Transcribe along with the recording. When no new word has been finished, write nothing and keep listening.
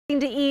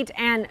to eat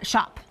and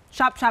shop.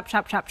 Shop, shop,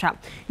 shop, shop, shop.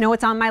 You know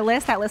what's on my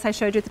list? That list I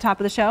showed you at the top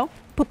of the show?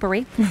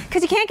 Poo-Pourri.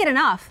 Because you can't get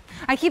enough.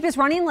 I keep this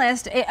running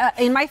list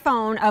in my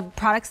phone of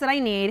products that I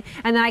need,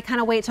 and then I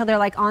kind of wait till they're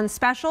like on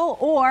special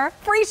or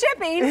free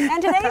shipping.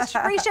 And today's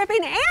free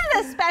shipping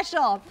and a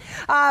special.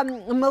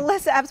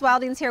 Melissa Epps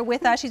Wilding's here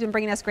with us. She's been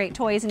bringing us great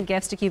toys and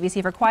gifts to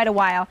QVC for quite a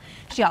while.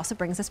 She also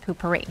brings us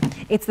Poo-Pourri.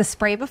 It's the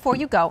spray before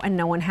you go, and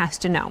no one has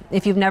to know.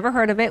 If you've never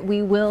heard of it,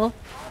 we will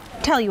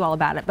tell you all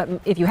about it. But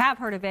if you have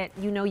heard of it,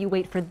 you know you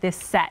wait for this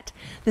set.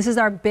 This is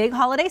our big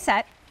holiday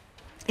set.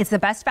 It's the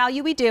best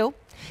value we do.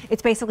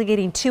 It's basically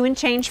getting 2 and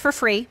change for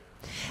free.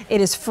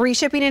 It is free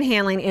shipping and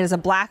handling. It is a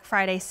Black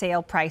Friday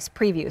sale price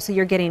preview. So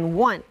you're getting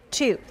 1,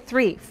 2,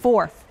 3,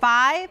 4,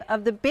 5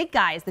 of the big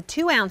guys, the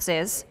 2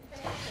 ounces,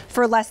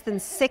 for less than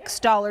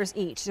 $6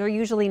 each. They're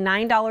usually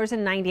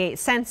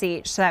 $9.98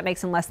 each, so that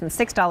makes them less than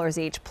 $6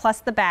 each,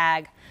 plus the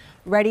bag.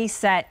 Ready,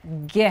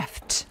 set,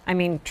 gift. I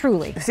mean,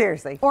 truly.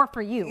 Seriously. Or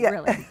for you,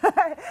 really.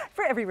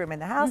 For every room in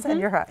the house and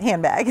your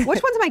handbag.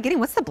 Which ones am I getting?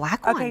 What's the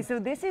black one? Okay, so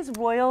this is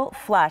Royal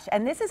Flush,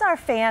 and this is our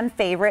fan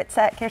favorite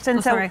set, Kirsten.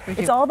 Oh, so sorry,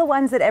 it's all the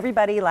ones that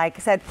everybody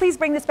said, please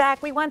bring this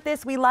back. We want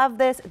this. We love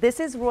this. This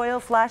is Royal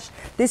Flush.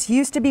 This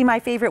used to be my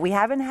favorite. We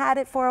haven't had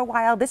it for a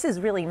while. This is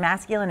really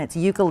masculine. It's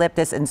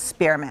eucalyptus and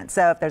spearmint.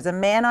 So if there's a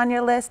man on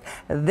your list,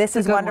 this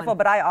is wonderful.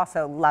 But I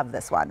also love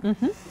this one.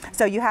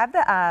 So you have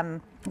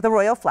the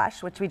Royal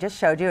Flush, which we just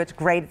showed you. It's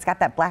great. It's got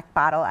that black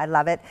bottle. I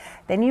love it.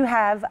 Then you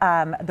have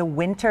the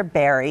Winter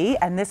Berry,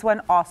 and this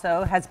one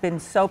also has been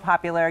so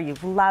popular.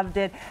 You've loved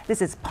it. This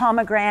is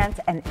pomegranate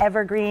and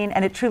evergreen,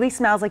 and it truly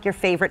smells like your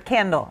favorite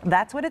candle.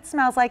 That's what it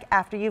smells like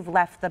after you've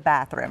left the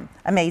bathroom.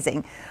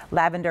 Amazing.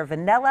 Lavender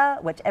vanilla,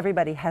 which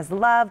everybody has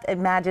loved.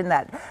 Imagine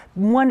that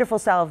wonderful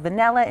smell of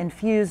vanilla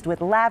infused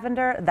with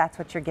lavender. That's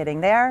what you're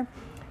getting there.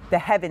 The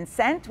Heaven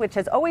Scent, which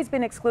has always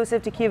been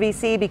exclusive to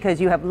QVC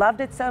because you have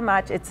loved it so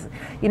much. It's,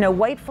 you know,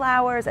 white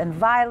flowers and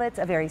violets,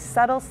 a very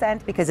subtle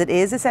scent because it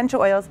is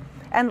essential oils.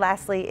 And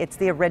lastly, it's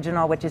the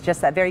original, which is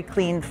just that very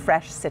clean,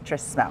 fresh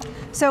citrus smell.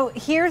 So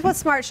here's what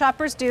smart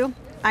shoppers do.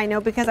 I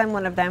know because I'm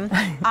one of them.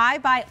 I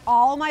buy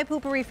all my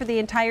Poo-Pourri for the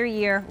entire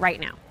year right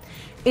now.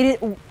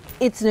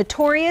 It's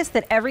notorious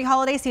that every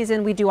holiday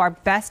season we do our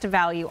best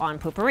value on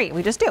Poo-Pourri.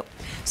 We just do.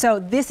 So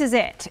this is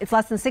it. It's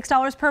less than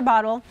 $6 per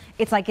bottle.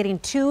 It's like getting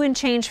 2 and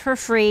change for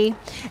free.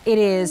 It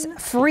is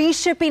free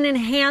shipping and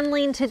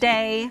handling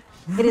today.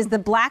 It is the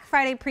Black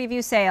Friday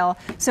preview sale.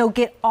 So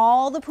get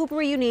all the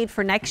Poo-Pourri you need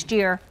for next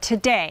year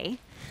today.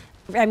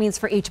 That means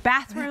for each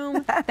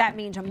bathroom. That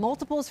means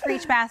multiples for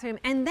each bathroom.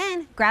 And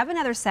then grab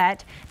another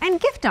set and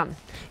gift them.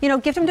 You know,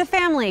 gift them to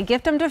family,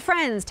 gift them to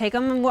friends, take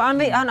them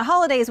on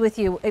holidays with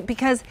you,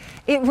 because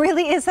it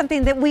really is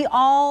something that we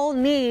all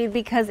need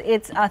because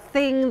it's a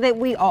thing that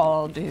we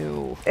all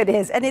do. It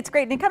is, and it's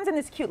great. And it comes in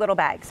this cute little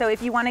bag. So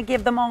if you want to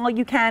give them all,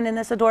 you can in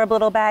this adorable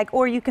little bag,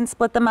 or you can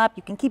split them up.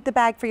 You can keep the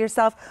bag for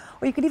yourself,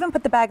 or you could even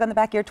put the bag on the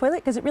back of your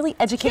toilet because it really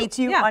educates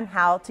you on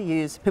how to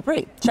use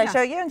Poo-Pourri. Should I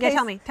show you?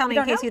 Tell me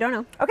in case you don't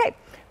know. Okay.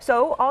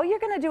 So all you're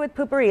going to do with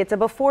Poo-Pourri, it's a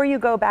before you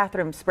go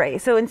bathroom spray.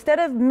 So instead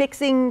of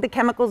mixing the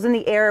chemicals in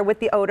the air with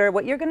the odor,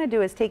 what you're going to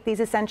do is take these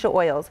essential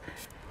oils.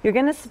 You're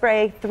going to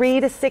spray 3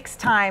 to 6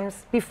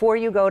 times before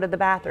you go to the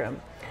bathroom.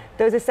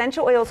 Those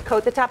essential oils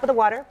coat the top of the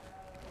water.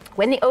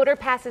 When the odor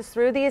passes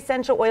through the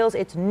essential oils,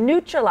 it's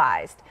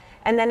neutralized,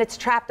 and then it's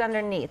trapped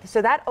underneath.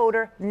 So that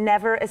odor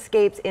never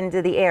escapes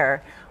into the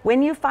air.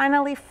 When you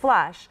finally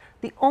flush,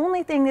 the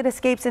only thing that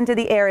escapes into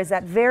the air is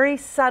that very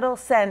subtle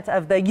scent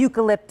of the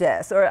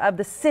eucalyptus or of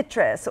the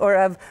citrus or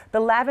of the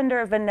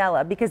lavender or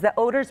vanilla, because the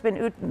odor's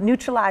been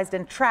neutralized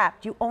and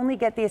trapped. You only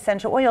get the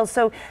essential oils.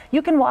 So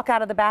you can walk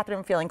out of the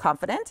bathroom feeling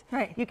confident.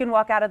 Right. You can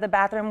walk out of the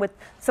bathroom with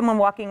someone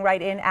walking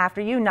right in after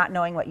you, not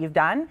knowing what you've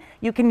done.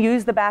 You can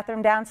use the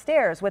bathroom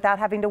downstairs without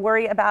having to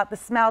worry about the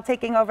smell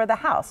taking over the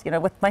house. You know,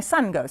 with my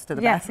son goes to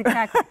the bathroom.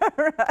 Yes, exactly.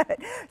 Right.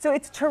 So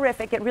it's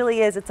terrific. It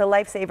really is. It's a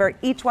lifesaver.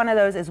 Each one of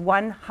those is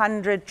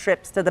 100 trips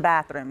to the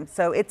bathroom.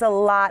 So it's a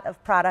lot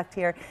of product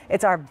here.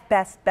 It's our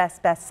best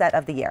set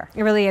of the year.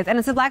 It really is. And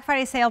it's a Black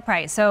Friday sale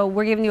price. So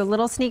we're giving you a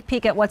little sneak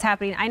peek at what's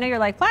happening. I know you're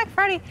like, Black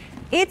Friday,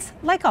 it's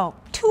like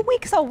 2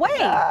 weeks away.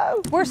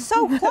 Oh. We're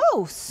so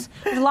close.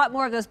 There's a lot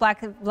more of those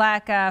Black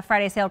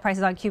Friday sale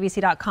prices on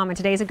QVC.com. And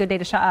today's a good day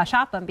to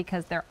shop them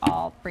because they're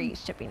all free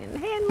shipping and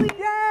handling.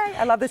 Yay!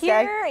 I love this day.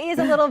 Here is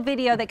a little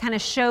video that kind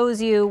of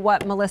shows you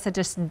what Melissa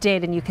just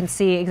did, and you can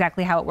see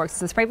exactly how it works.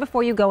 It's a spray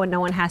before you go and no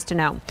one has to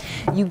know.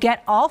 You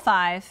get all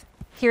 5.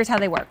 Here's how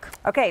they work.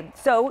 Okay,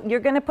 so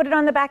you're going to put it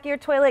on the back of your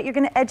toilet. You're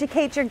going to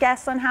educate your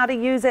guests on how to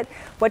use it.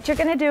 What you're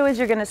going to do is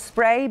you're going to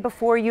spray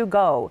before you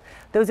go.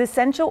 Those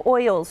essential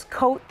oils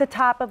coat the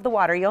top of the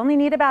water. You only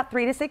need about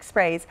 3 to 6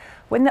 sprays.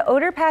 When the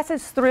odor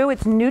passes through,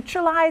 it's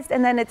neutralized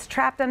and then it's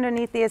trapped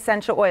underneath the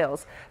essential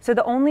oils. So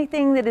the only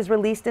thing that is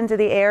released into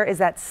the air is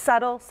that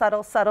subtle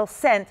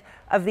scent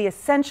of the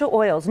essential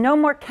oils. No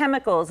more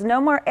chemicals,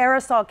 no more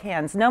aerosol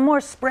cans, no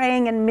more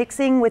spraying and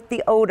mixing with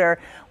the odor.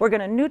 We're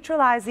going to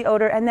neutralize the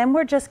odor, and then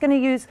we're just going to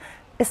use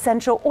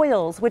essential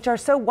oils, which are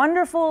so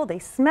wonderful. They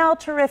smell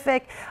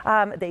terrific.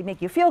 They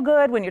make you feel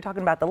good when you're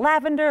talking about the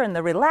lavender and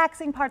the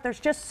relaxing part. There's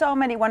just so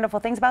many wonderful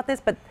things about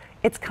this, but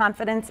it's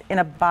confidence in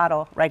a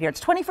bottle right here.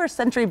 It's 21st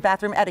century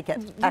bathroom etiquette,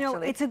 actually. You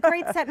know, it's a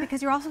great set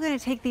because you're also going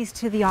to take these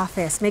to the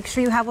office. Make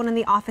sure you have one in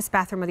the office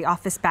bathroom or the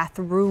office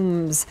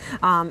bathrooms.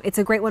 It's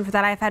a great one for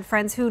that. I've had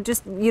friends who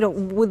just, you know,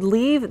 would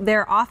leave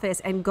their office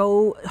and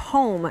go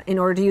home in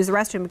order to use the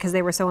restroom because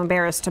they were so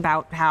embarrassed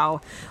about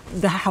how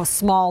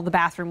small the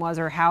bathroom was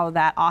or how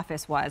that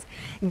office was.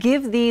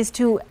 Give these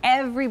to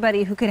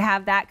everybody who could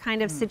have that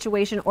kind of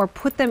situation, or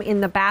put them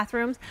in the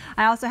bathrooms.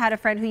 I also had a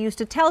friend who used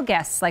to tell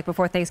guests, like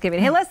before Thanksgiving,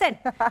 hey, listen,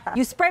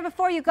 you spray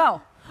before you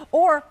go.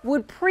 Or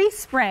would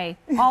pre-spray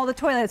all the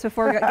toilets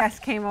before guests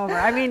came over.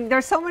 I mean,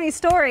 there's so many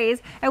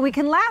stories, and we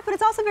can laugh, but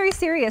it's also very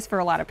serious for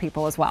a lot of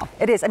people as well.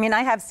 It is. I mean,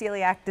 I have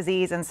celiac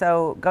disease, and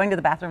so going to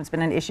the bathroom has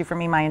been an issue for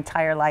me my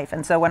entire life.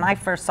 And so when I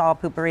first saw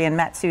Poo-Pourri and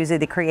met Susie,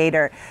 the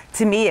creator,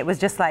 to me it was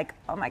just like,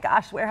 oh my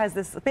gosh, where has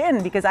this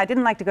been? Because I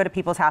didn't like to go to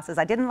people's houses.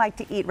 I didn't like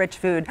to eat rich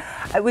food.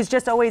 It was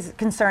just always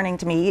concerning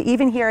to me,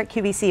 even here at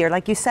QVC, or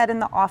like you said in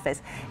the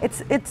office.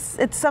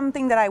 It's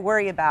something that I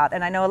worry about,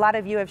 and I know a lot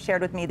of you have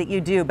shared with me that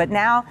you do, but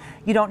now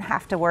you don't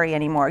have to worry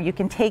anymore. You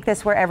can take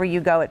this wherever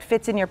you go. It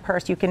fits in your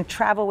purse. You can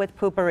travel with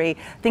Poo-Pourri.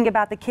 Think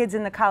about the kids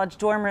in the college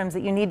dorm rooms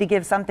that you need to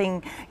give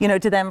something, you know,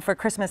 to them for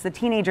Christmas, the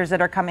teenagers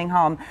that are coming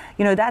home.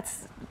 You know,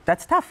 that's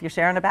tough. You're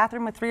sharing a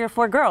bathroom with 3 or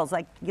 4 girls.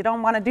 Like, you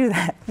don't want to do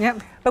that.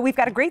 Yep. But we've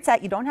got a great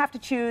set. You don't have to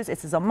choose.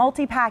 This is a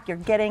multi-pack. You're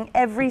getting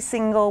every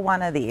single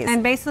one of these.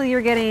 And basically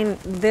you're getting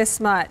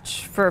this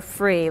much for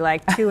free,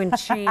 like 2 and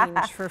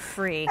change for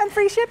free. And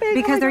free shipping.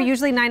 Because they're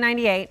usually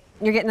 $9.98.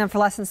 You're getting them for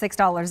less than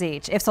 $6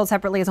 each. If sold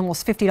separately, it's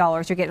almost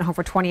 $50. You're getting home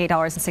for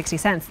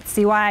 $28.60.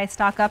 See why I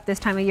stock up this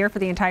time of year for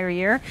the entire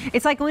year?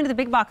 It's like going to the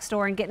big box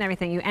store and getting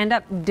everything. You end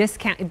up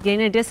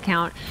getting a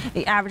discount,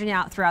 averaging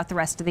out throughout the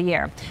rest of the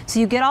year.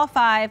 So you get all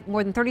 5.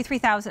 More than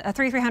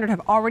 3,300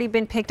 have already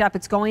been picked up.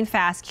 It's going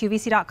fast.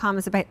 QVC.com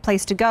is the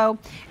place to go,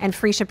 and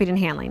free shipping and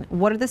handling.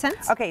 What are the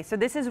scents? Okay, so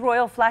this is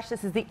Royal Flush.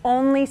 This is the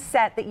only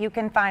set that you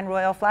can find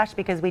Royal Flush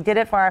because we did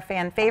it for our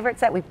fan favorite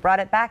set. We've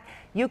brought it back.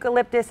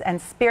 Eucalyptus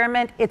and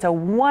spearmint. It's a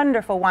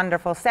wonderful,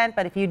 wonderful scent,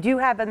 but if you do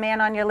have a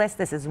man on your list,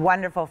 this is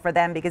wonderful for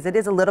them because it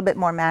is a little bit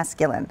more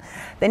masculine.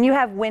 Then you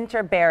have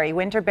Winterberry.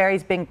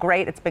 Winterberry's been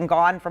great. It's been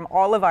gone from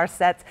all of our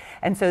sets,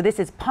 and so this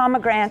is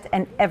pomegranate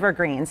and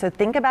evergreen. So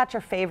think about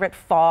your favorite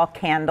fall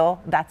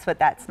candle. That's what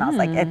that smells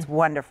like. It's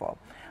wonderful.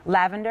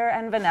 Lavender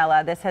and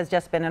vanilla. This has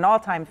just been an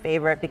all-time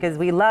favorite because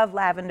we love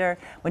lavender.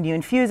 When you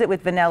infuse it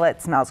with vanilla,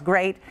 it smells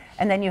great.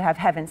 And then you have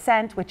Heaven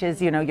Scent, which is,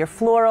 you know, your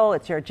floral.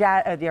 It's your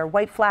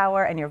white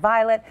flower and your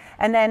violet.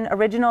 And then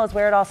Original is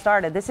where it all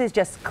started. This is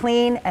just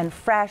clean and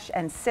fresh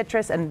and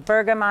citrus and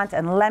bergamot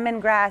and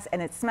lemongrass,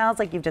 and it smells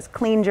like you've just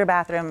cleaned your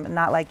bathroom,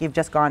 not like you've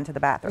just gone to the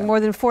bathroom. More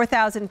than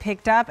 4,000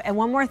 picked up. And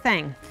one more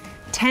thing.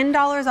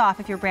 $10 off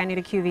if you're brand new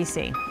to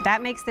QVC.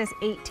 That makes this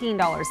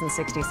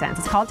 $18.60.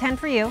 It's called 10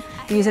 for you.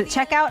 You use it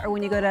at checkout, or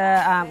when you go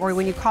to, or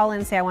when you call in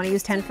and say, I want to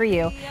use 10 for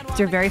you. It's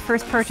your very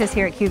first purchase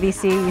here at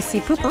QVC. You see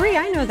Poo-Pourri,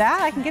 I know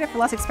that. I can get it for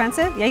less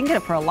expensive. Yeah, you can get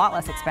it for a lot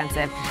less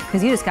expensive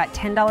because you just got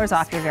 $10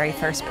 off your very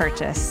first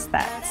purchase.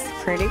 That's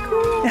pretty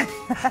cool.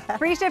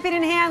 Free shipping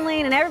and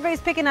handling, and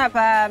everybody's picking up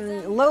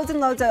loads and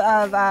loads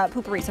of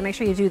Poo-Pourri, so make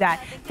sure you do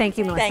that. Thank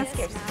you, Melissa. Thanks,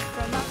 Kirsten.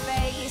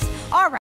 All right.